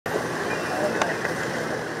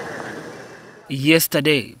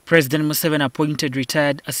Yesterday, President Museveni appointed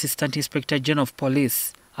retired Assistant Inspector General of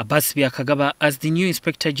Police Abbas Byakagaba as the new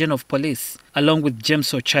Inspector General of Police, along with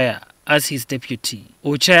James Ochaya as his deputy.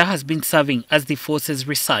 Ochaya has been serving as the force's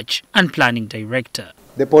Research and Planning Director.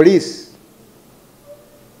 The police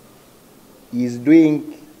is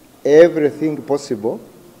doing everything possible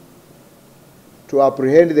to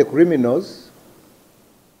apprehend the criminals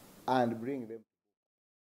and bring them.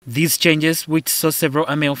 These changes, which saw several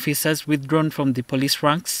army officers withdrawn from the police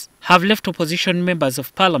ranks, have left opposition members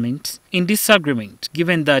of parliament in disagreement,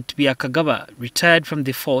 given that Byakagaba retired from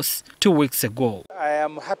the force 2 weeks ago. I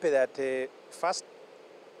am happy that first,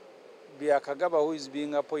 Byakagaba, who is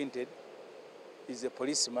being appointed, is a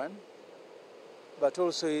policeman, but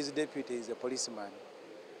also his deputy is a policeman.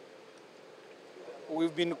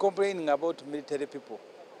 We've been complaining about military people,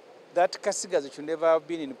 that Kasigas should never have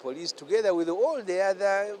been in police, together with all the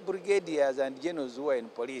other brigadiers and generals who are in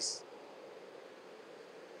police.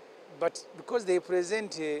 But because they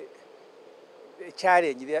present a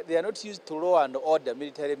challenge, they are not used to law and order,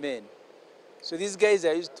 military men. So these guys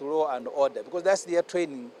are used to law and order because that's their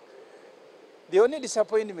training. The only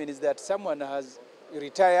disappointment is that someone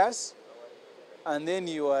retires and then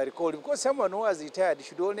you are recalled. Because someone who has retired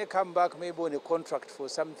should only come back maybe on a contract for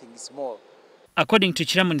something small. According to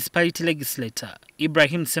Kiira Municipality legislator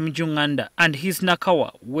Ibrahim Ssemujju Nganda and his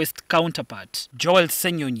Nakawa West counterpart Joel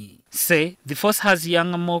Ssenyonyi say the force has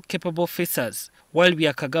younger, more capable officers, while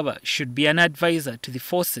Byakagaba should be an advisor to the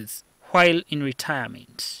forces while in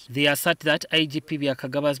retirement. They assert that IGP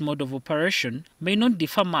Byakagaba's mode of operation may not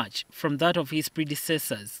differ much from that of his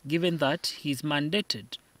predecessors, given that he is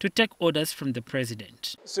mandated to take orders from the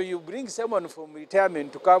president. So you bring someone from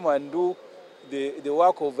retirement to come and do the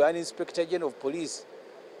work of an Inspector General of Police.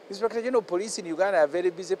 Inspector General of Police in Uganda are very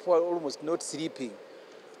busy, people are almost not sleeping.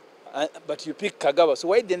 But you pick Kagaba, so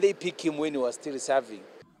why didn't they pick him when he was still serving?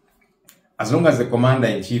 As long as the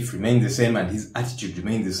commander-in-chief remains the same and his attitude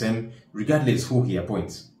remains the same, regardless who he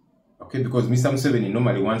appoints. Okay, because Mr. Museveni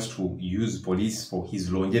normally wants to use police for his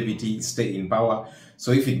longevity, stay in power.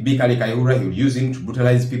 So if it be Kiira, he will use him to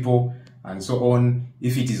brutalize people and so on.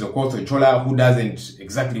 If it is Okoth Chola who doesn't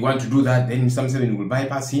exactly want to do that, then Mr. Museveni will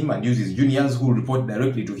bypass him and use his juniors who will report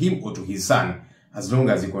directly to him or to his son, as long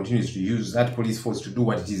as he continues to use that police force to do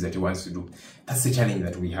what it is that he wants to do. That's the challenge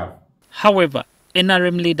that we have. However,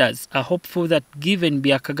 NRM leaders are hopeful that given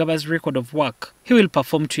Byakagaba's record of work, he will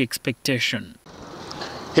perform to expectation.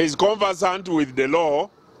 He's conversant with the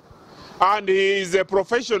law and he is a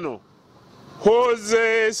professional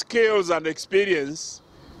whose skills and experience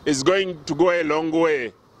is going to go a long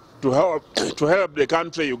way to help the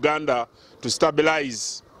country Uganda to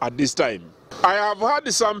stabilize at this time. I have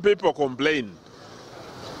heard some people complain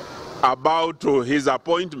about his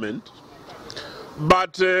appointment,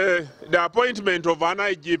 but the appointment of an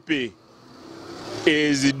IGP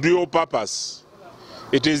is dual purpose.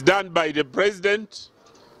 It is done by the president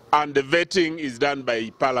and the vetting is done by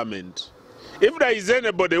Parliament. If there is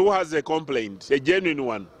anybody who has a complaint, a genuine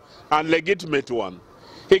one and legitimate one,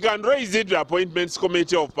 he can raise it to the Appointments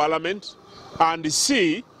Committee of Parliament and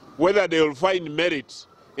see whether they will find merit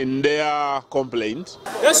in their complaint.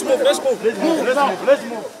 Let's move. Joel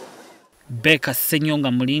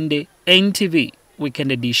Ssenyonyi, NTV,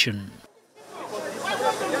 Weekend Edition.